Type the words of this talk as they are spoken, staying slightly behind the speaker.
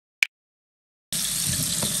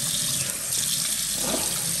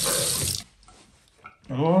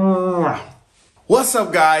What's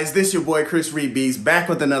up, guys? This your boy Chris Reed Beats back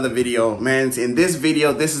with another video. Man, in this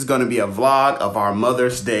video, this is going to be a vlog of our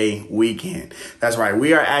Mother's Day weekend. That's right.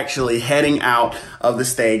 We are actually heading out of the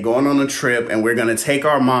state, going on a trip, and we're going to take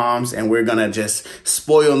our moms and we're going to just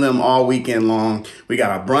spoil them all weekend long. We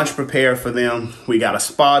got a brunch prepared for them. We got a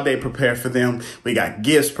spa day prepared for them. We got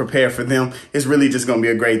gifts prepared for them. It's really just going to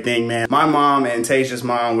be a great thing, man. My mom and Tasha's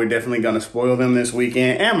mom, we're definitely going to spoil them this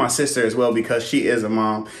weekend, and my sister as well, because she is a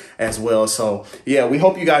mom as well. So yeah, we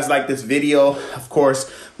hope you guys like this video. Of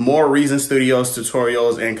course, more Reason Studios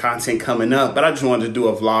tutorials and content coming up, but I just wanted to do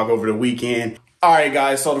a vlog over the weekend. All right,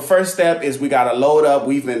 guys, so the first step is we got to load up.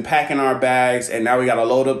 We've been packing our bags, and now we got to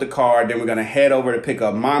load up the car. Then we're going to head over to pick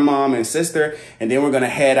up my mom and sister, and then we're going to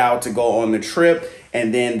head out to go on the trip,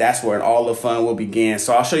 and then that's where all the fun will begin.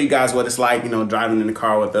 So I'll show you guys what it's like, you know, driving in the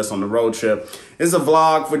car with us on the road trip. It's a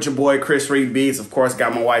vlog with your boy Chris Reed Beats. Of course,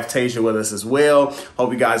 got my wife Tasha with us as well.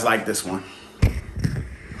 Hope you guys like this one.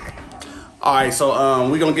 All right, so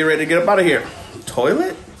we're going to get ready to get up out of here.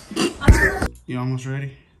 Toilet? You almost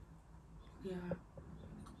ready? Yeah.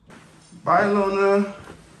 Bye, Luna.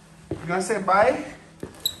 You gonna say bye?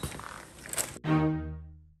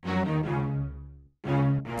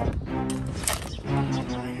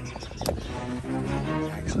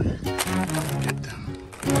 Actually, get them.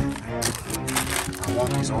 I want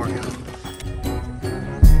these Oreos.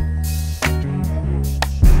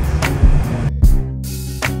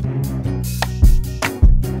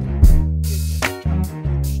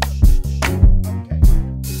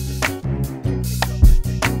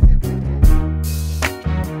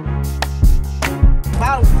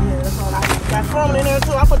 In there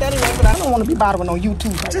too. I put that in there, but I don't want to be bothering on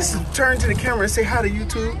YouTube. Just turn to the camera and say hi to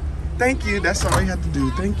YouTube. Thank you. That's all you have to do.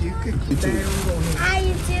 Thank you. Good YouTube. Hi,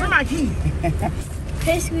 YouTube. Where my key?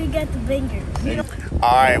 Chris, we got the bangers.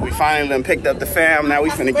 All right, we finally done picked up the fam. Now we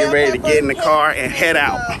finna get ready to get in the car and head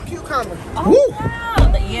out. Cucumber. Oh,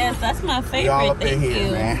 wow. Yes, that's my favorite. Y'all up in Thank here,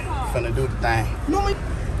 you. man. Finna do the thing.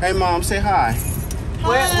 Hey, Mom, say hi.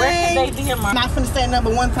 Where can they be here, Mom? I'm not finna say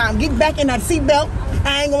number one time. Get back in that seatbelt.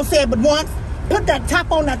 I ain't gonna say it but once. Put that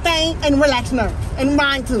top on that thing and relax nerve. And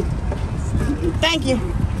mine too. Thank you.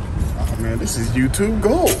 Oh man, this is YouTube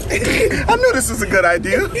gold. I knew this was a good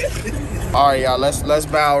idea. All right, y'all, let's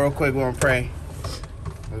bow real quick. We're gonna pray.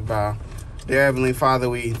 Let's bow. Dear Heavenly Father,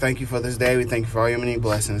 we thank you for this day. We thank you for all your many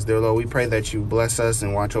blessings. Dear Lord, we pray that you bless us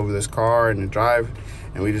and watch over this car and the drive.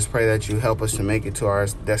 And we just pray that you help us to make it to our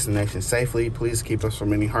destination safely. Please keep us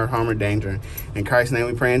from any hurt, harm, or danger. In Christ's name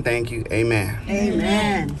we pray and thank you. Amen.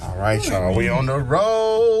 Amen. All right, y'all. We on the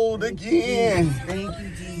road again. Thank you,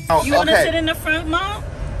 Jesus. Oh, You want to sit in the front, Mom?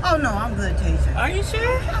 Oh no, I'm good, Tasha. Are you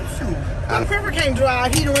sure? I'm sure. My pepper can't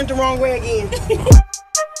drive. He went the wrong way again.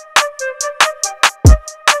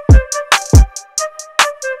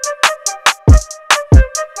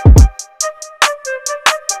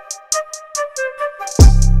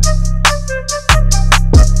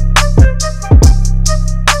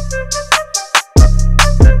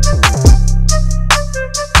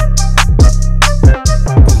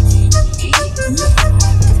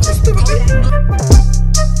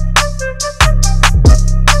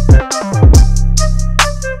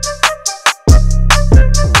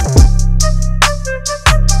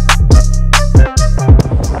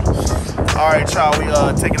 All right, y'all, we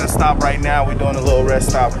taking a stop right now. We're doing a little rest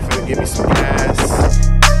stop. We're finna give me some gas.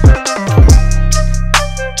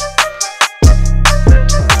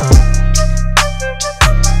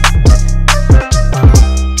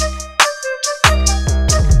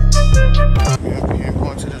 I'm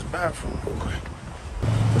going to this bathroom real quick.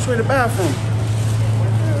 Which way the bathroom?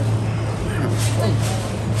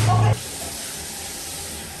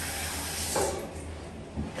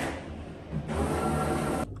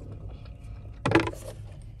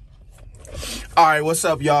 All right, what's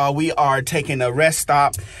up, y'all? We are taking a rest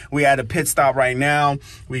stop. We at a pit stop right now.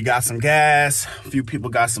 We got some gas. A few people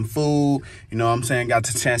got some food. You know what I'm saying? Got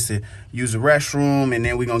the chance to use the restroom, and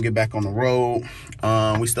then we're going to get back on the road.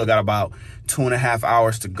 We still got about 2.5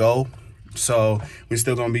 hours to go. So we're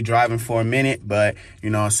still going to be driving for a minute, but, you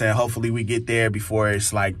know what I'm saying, hopefully we get there before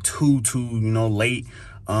it's like too late.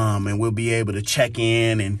 And we'll be able to check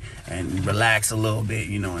in and relax a little bit,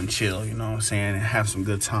 you know, and chill, you know what I'm saying, and have some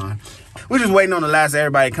good time. We're just waiting on the last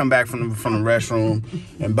everybody to come back from the restroom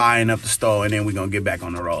and buying up the store, and then we're going to get back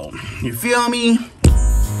on the road. You feel me?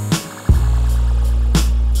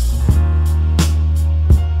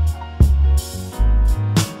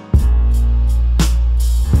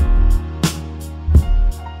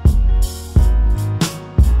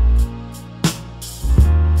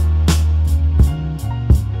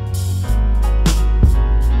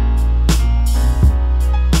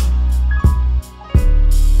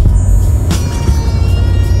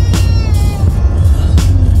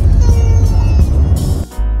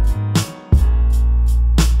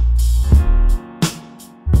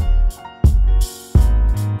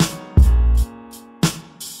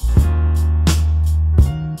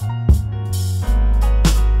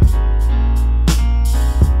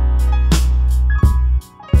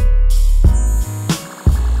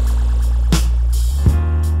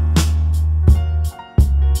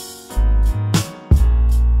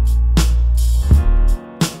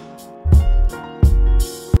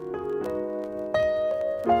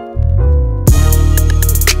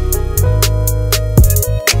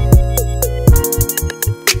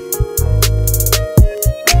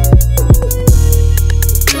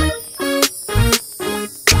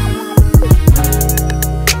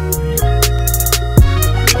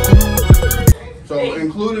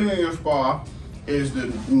 your spa is the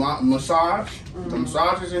massage. The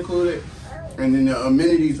massage is included, and then the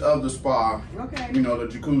amenities of the spa. Okay. You know,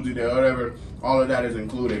 the jacuzzi, there, whatever. All of that is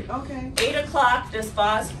included. Okay. 8 o'clock, the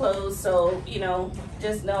spa is closed, so, you know,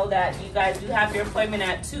 just know that you guys do have your appointment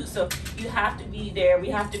at 2, so you have to be there. We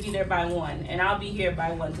have to be there by 1, and I'll be here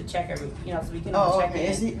by 1 to check every, you know, so we can all check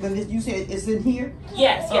in. But you said it's in here?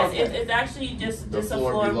 Yes, Okay. it's actually just a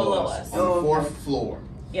floor below us. On the 4th floor.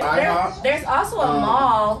 Yeah, there's also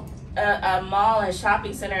a mall and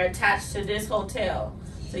shopping center attached to this hotel,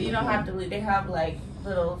 so you don't have to leave. They have like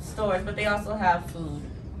little stores, but they also have food.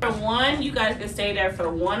 For 1, you guys can stay there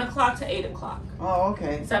from 1 o'clock to 8 o'clock. Oh,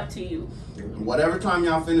 okay. It's up to you. Whatever time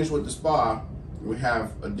y'all finish with the spa, we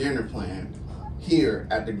have a dinner planned here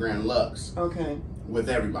at the Grand Lux. Okay. With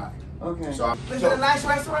everybody. Okay. So, Is it a nice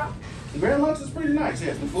restaurant? the Grand Lux is pretty nice.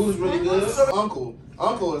 Yes, the food is really good.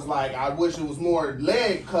 Uncle is like, I wish it was more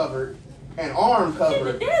leg covered and arm In the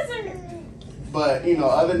covered. desert. But you know,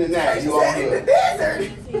 other than that, you all good.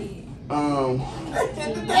 Desert.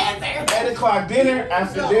 8 o'clock dinner.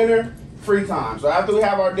 After dinner, free time. So after we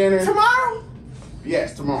have our dinner Tomorrow?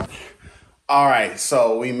 Yes, tomorrow. All right,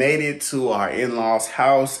 so we made it to our in-laws'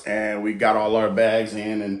 house and we got all our bags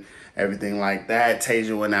in and everything like that.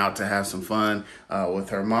 Tasia went out to have some fun with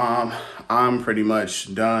her mom. I'm pretty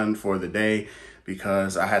much done for the day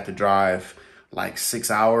because I had to drive like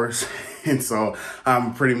 6 hours. And so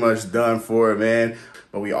I'm pretty much done for it, man.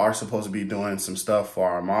 But we are supposed to be doing some stuff for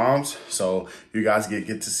our moms. So you guys get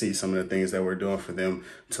to see some of the things that we're doing for them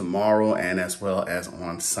tomorrow and as well as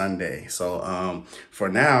on Sunday. So for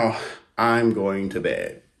now, I'm going to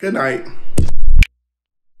bed. Good night.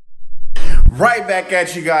 Right back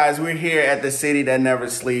at you guys. We're here at the city that never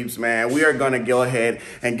sleeps, man. We are going to go ahead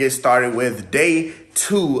and get started with day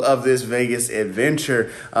 2 of this Vegas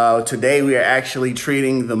adventure. Today we are actually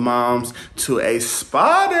treating the moms to a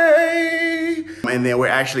spa day. And then we're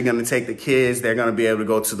actually going to take the kids. They're going to be able to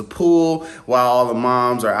go to the pool while all the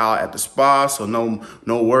moms are out at the spa. So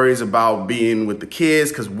no worries about being with the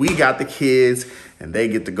kids because we got the kids and they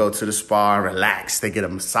get to go to the spa and relax. They get a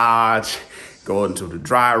massage, go into the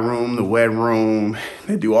dry room, the wet room.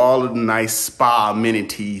 They do all of the nice spa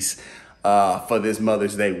amenities for this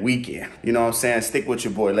Mother's Day weekend. You know what I'm saying? Stick with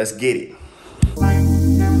your boy. Let's get it.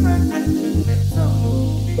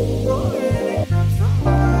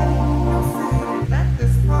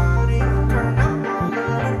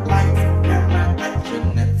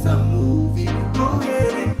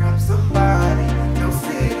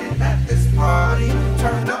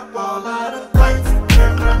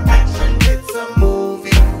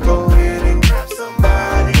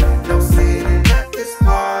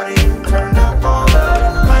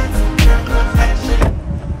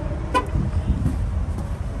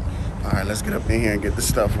 Let's get up in here and get the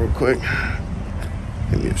stuff real quick.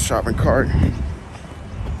 Give me a shopping cart.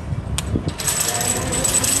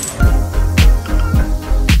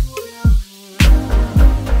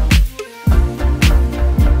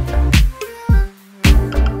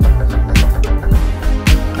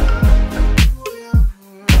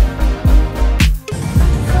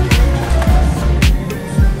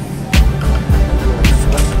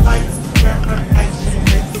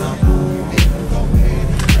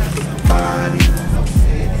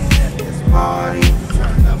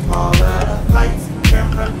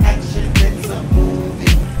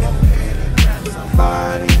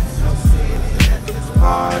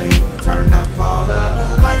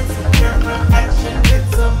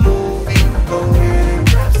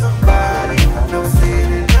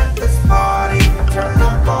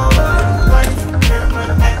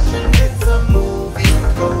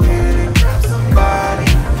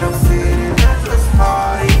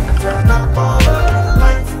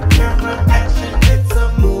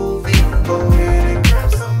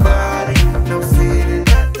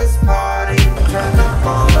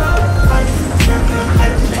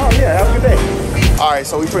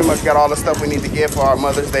 So we pretty much got all the stuff we need to get for our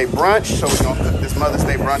Mother's Day brunch. So we're gonna cook this Mother's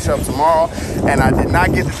Day brunch up tomorrow. And I did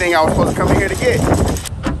not get the thing I was supposed to come in here to get.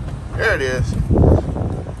 There it is.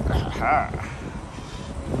 Aha.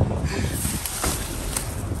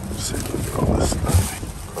 Let's see, look at all this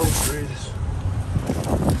stuff. Groceries.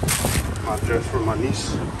 My dress for my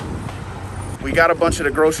niece. We got a bunch of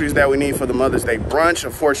the groceries that we need for the Mother's Day brunch.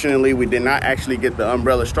 Unfortunately, we did not actually get the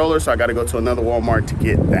umbrella stroller, so I gotta go to another Walmart to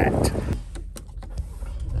get that.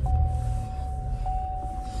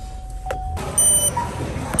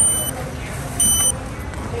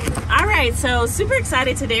 So super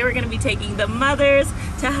excited today. We're going to be taking the mothers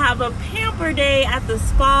to have a pamper day at the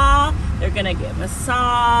spa. They're going to get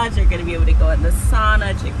massage. They're going to be able to go in the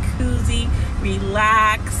sauna, jacuzzi,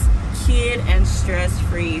 relax, kid and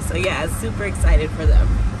stress-free. So yeah, super excited for them.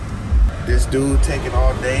 This dude taking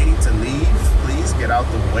all day to leave. Please get out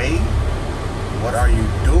the way. What are you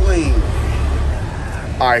doing?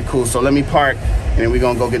 All right, cool. So let me park, and then we're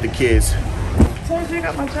gonna go get the kids. So I pick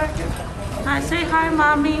up my jacket. Hi, say hi,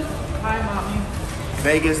 mommy. Hi, mommy.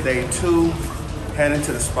 Vegas day 2, heading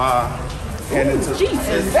to the spa. Heading to Jesus.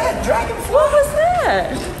 Is that dragon? What was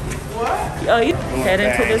that? What? Oh, you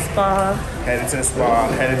heading to the spa. Heading to the spa,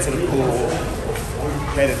 heading to the pool,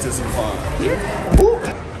 heading to some fun. Yeah. Woo.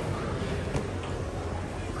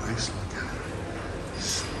 Nice looking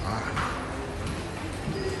spot.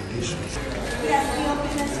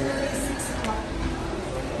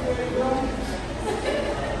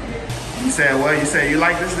 You said what? You said you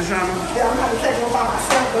like this, Deshauna? Yeah, I'm going to take one by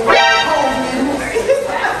myself, but home.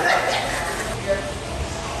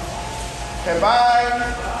 Okay,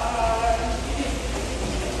 bye.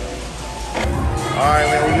 Alright,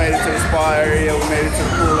 man, we made it to the spa area. We made it to the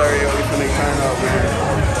pool area. We finna turn up, man.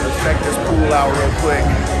 Let's check this pool out real quick.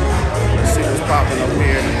 Let's see what's popping up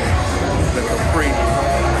here. The Capri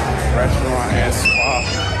restaurant and spa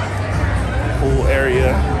pool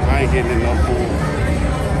area. I ain't getting in no pool.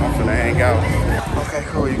 I'm finna hang out. Okay,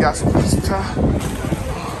 cool. You got some time?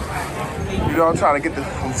 You know, I'm trying to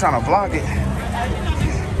vlog it.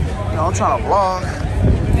 You know, I'm trying to vlog.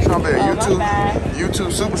 I'm trying to be a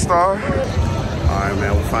YouTube superstar. All right,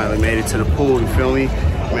 man, we finally made it to the pool, you feel me?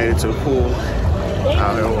 Made it to the pool.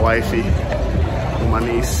 Out here with wifey, with my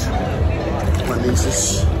nieces.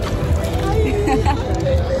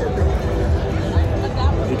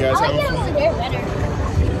 You guys having fun?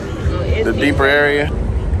 The deeper area.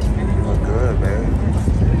 Look good, man.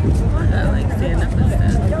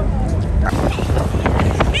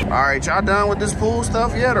 All right, y'all done with this pool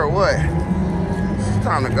stuff yet, or what? It's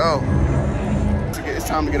time to go. It's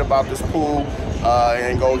time to get about this pool.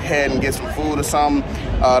 And go ahead and get some food or something.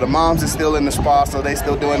 The moms is still in the spa, so they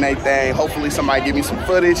still doing their thing. Hopefully somebody give me some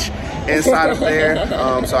footage inside of there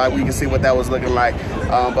so we can see what that was looking like.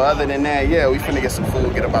 But other than that, yeah, we finna get some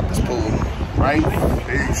food, get about this pool, right?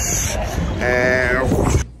 Peace. And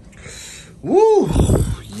woo,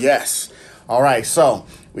 yes. All right, so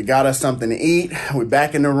we got us something to eat. We're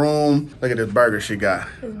back in the room. Look at this burger she got.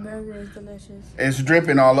 This burger is delicious. It's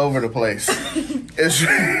dripping all over the place. It's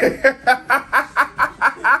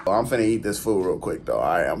I'm finna eat this food real quick though.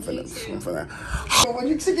 All right, I'm finna. When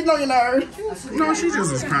you chicken on your nerve. No, she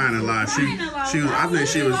just was crying a lot. I think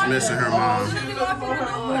she was missing her mom.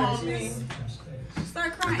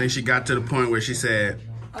 I think she got to the point where she said,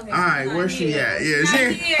 all right, where's she at? Yeah,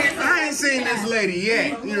 I ain't seen this lady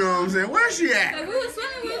yet. You know what I'm saying? Where's she at? We was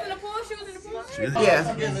swimming, we was in the pool, she was in the pool.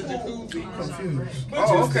 Yeah.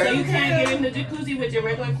 Oh, okay. So you can't get in the jacuzzi with your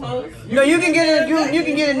regular clothes? No, you can get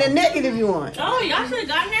in there naked if you want. Oh, y'all should have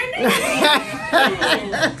gotten there naked.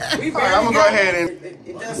 All right, I'm gonna go ahead and.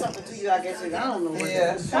 It does something to you, I guess. I don't know.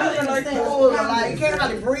 Yeah. Like the pool, like you can't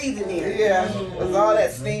really breathe in there. Yeah. Because all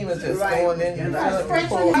that steam is just going in the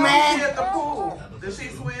pool. Man. At the pool. Does she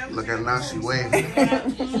swim? Look at her now, she waving. She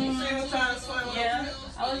was trying to swim. Yeah,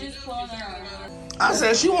 I was just pulling her. I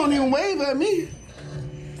said she won't even wave at me.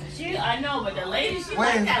 I know, but the lady, she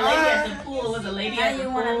like that lady at the pool was a lady at the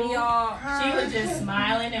pool. She was just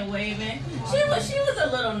smiling and waving. She was a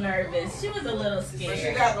little nervous. She was a little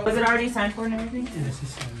scared. Was it already signed for and everything?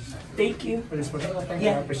 Thank you.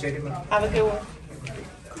 Yeah. I appreciate it, man. Have a good one.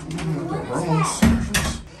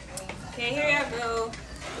 Okay, here you go.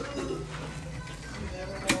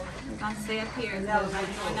 We're gonna stay up here. So we're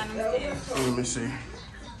going down the stairs. Let me see.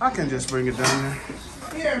 I can just bring it down there.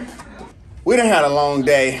 Here. We done had a long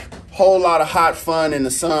day. Whole lot of hot fun in the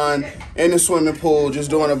sun, in the swimming pool, just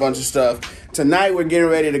doing a bunch of stuff. Tonight we're getting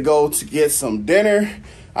ready to go to get some dinner.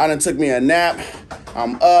 I done took me a nap.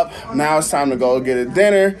 I'm up. Now it's time to go get a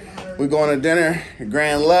dinner. We're going to dinner at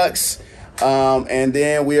Grand Lux. And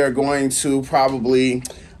then we are going to probably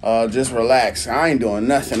just relax. I ain't doing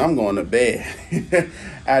nothing. I'm going to bed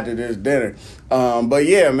after this dinner. But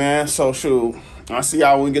yeah, man. So shoot, I'll see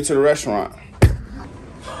y'all when we get to the restaurant.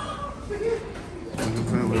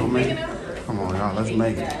 Come on, y'all. Let's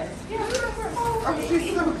make it.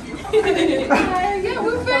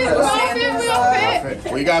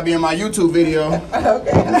 Well, you gotta be in my YouTube video.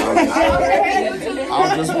 Okay. I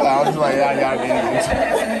was just like, y'all be in YouTube.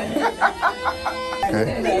 Okay.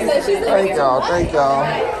 Thank y'all. Thank y'all.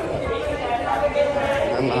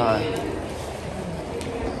 All right.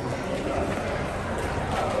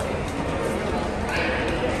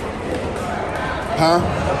 Huh?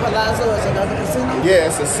 The Palazzo is another casino? Yeah,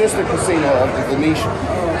 it's a sister casino of the Venetian.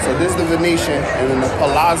 So this is the Venetian, and then the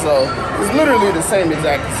Palazzo is literally the same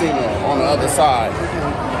exact casino on the other side.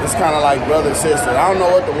 The It's kind of like brother, sister. I don't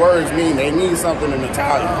know what the words mean. They mean something in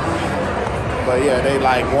Italian. But yeah, they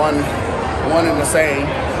like one and the same.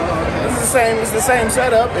 It's the same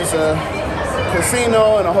setup. It's a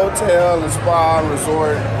casino and a hotel and spa and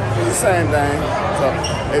resort. It's the same thing. So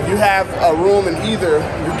if you have a room in either,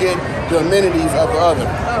 you get the amenities of the other.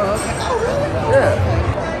 Oh, okay. Oh, really? Yeah.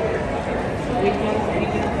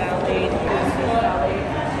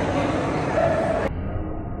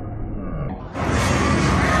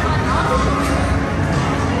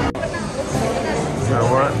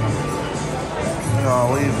 What? No,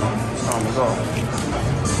 leaving. Time to go.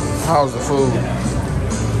 How's the food?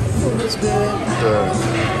 Food is good. Good. 2,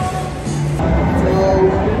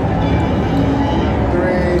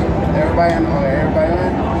 3. Everybody in? Okay, everybody in?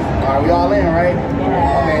 All right, we all in, right?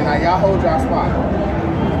 Okay, now y'all hold y'all spot.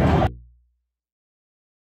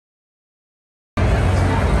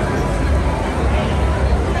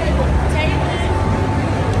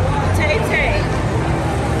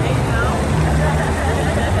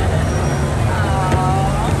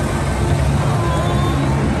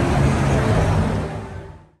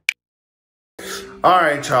 All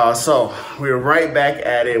right, y'all, so we're right back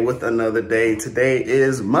at it with another day. Today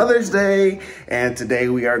is Mother's Day, and today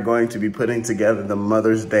we are going to be putting together the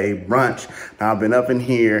Mother's Day brunch. Now, I've been up in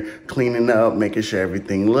here cleaning up, making sure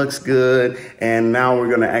everything looks good, and now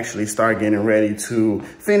we're gonna actually start getting ready to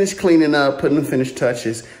finish cleaning up, putting the finished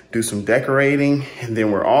touches, do some decorating, and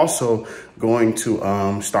then we're also going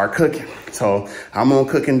to start cooking. So I'm on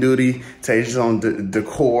cooking duty, Tasia's on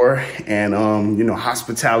decor and you know,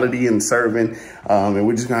 hospitality and serving, and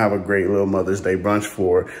we're just gonna have a great little Mother's Day brunch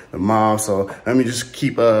for the mom. So let me just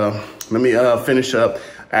keep finish up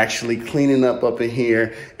actually cleaning up in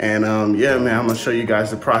here, and yeah, man, I'm gonna show you guys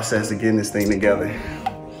the process of getting this thing together.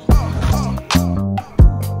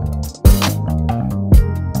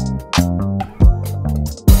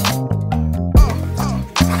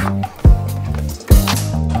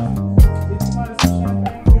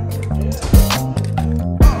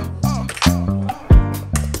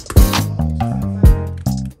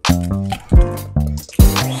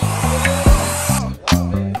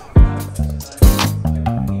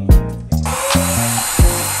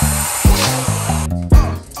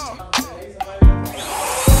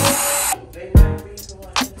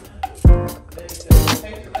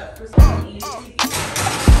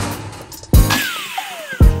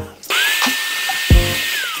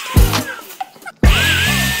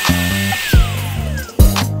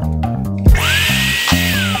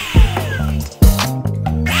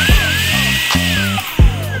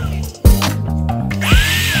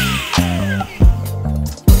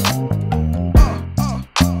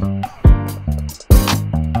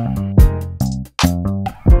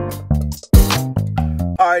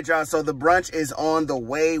 All right, y'all, so the brunch is on the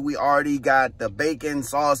way. We already got the bacon,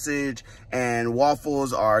 sausage, and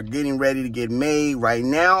waffles are getting ready to get made. Right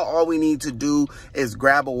now, all we need to do is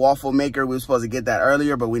grab a waffle maker. We were supposed to get that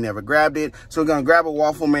earlier, but we never grabbed it. So we're gonna grab a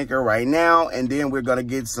waffle maker right now, and then we're gonna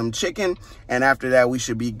get some chicken. And after that, we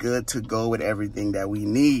should be good to go with everything that we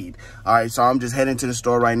need. All right, so I'm just heading to the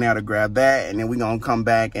store right now to grab that, and then we're gonna come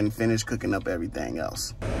back and finish cooking up everything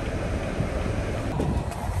else.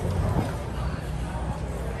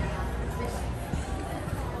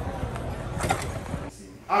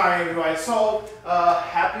 All right, everybody, so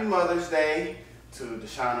happy Mother's Day to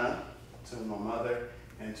Deshauna, to my mother,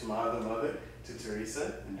 and to my other mother, to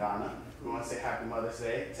Teresa and Donna. We want to say happy Mother's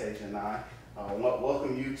Day, Tasia and I.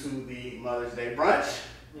 Welcome you to the Mother's Day brunch.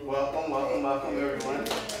 Welcome, everyone.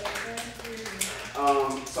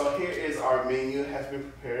 So here is our menu, has been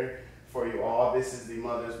prepared for you all. This is the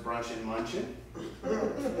Mother's Brunch and Munchin'.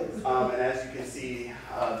 And as you can see,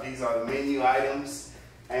 these are the menu items.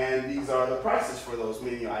 And these are the prices for those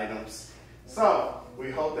menu items. So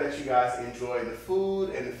we hope that you guys enjoy the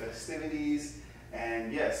food and the festivities.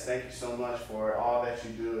 And yes, thank you so much for all that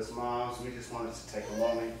you do as moms. We just wanted to take a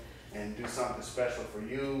moment and do something special for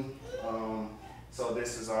you. So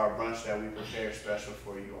this is our brunch that we prepared special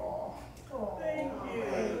for you all. Thank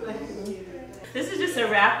you. This is just a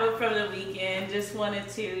wrap up from the weekend. Just wanted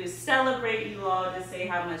to celebrate you all, to say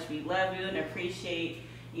how much we love you and appreciate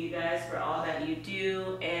you guys for all that you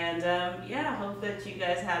do. And yeah, I hope that you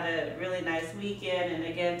guys had a really nice weekend. And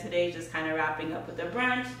again, today just kind of wrapping up with the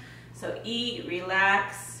brunch. So eat,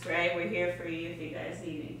 relax, right? We're here for you if you guys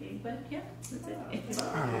need anything. But yeah, that's it.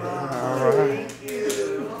 All right. Thank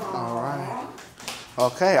you. All right.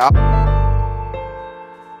 Okay.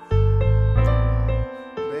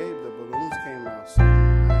 Babe, the balloons came out so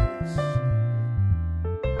nice.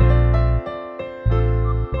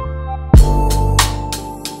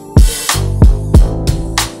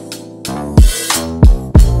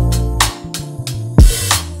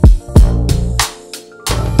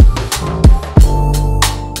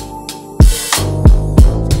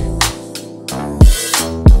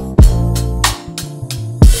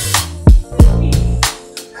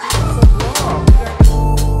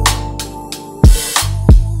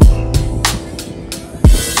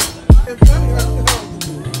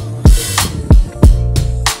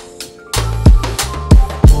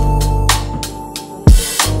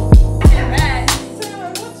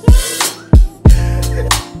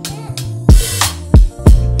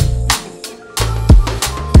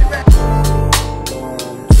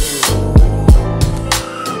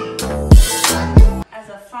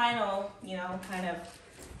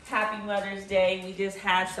 Mother's Day, we just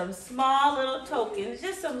had some small little tokens,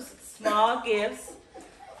 just some small gifts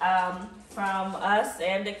from us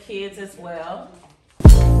and the kids as well.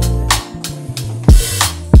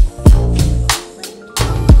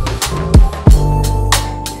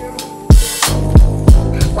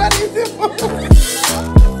 What is it for?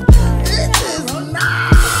 This is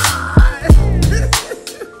nice.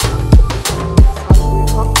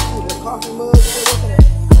 Coffee mug.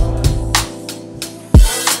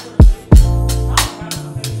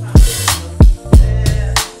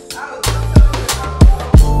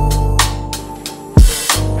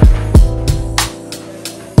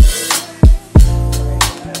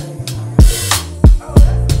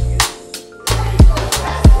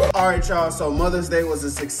 All right, y'all, so Mother's Day was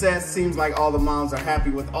a success. Seems like all the moms are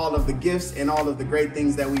happy with all of the gifts and all of the great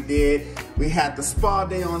things that we did. We had the spa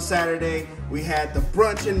day on Saturday, we had the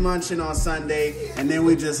brunch and munchin on Sunday, and then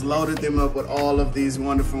we just loaded them up with all of these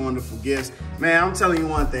wonderful, wonderful gifts. Man, I'm telling you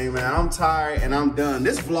one thing, man, I'm tired and I'm done.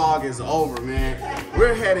 This vlog is over, man.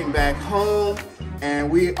 We're heading back home and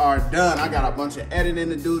we are done. I got a bunch of editing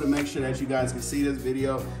to do to make sure that you guys can see this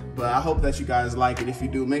video, but I hope that you guys like it. If you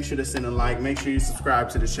do, make sure to send a like, make sure you subscribe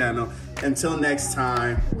to the channel. Until next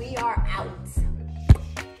time, We are out.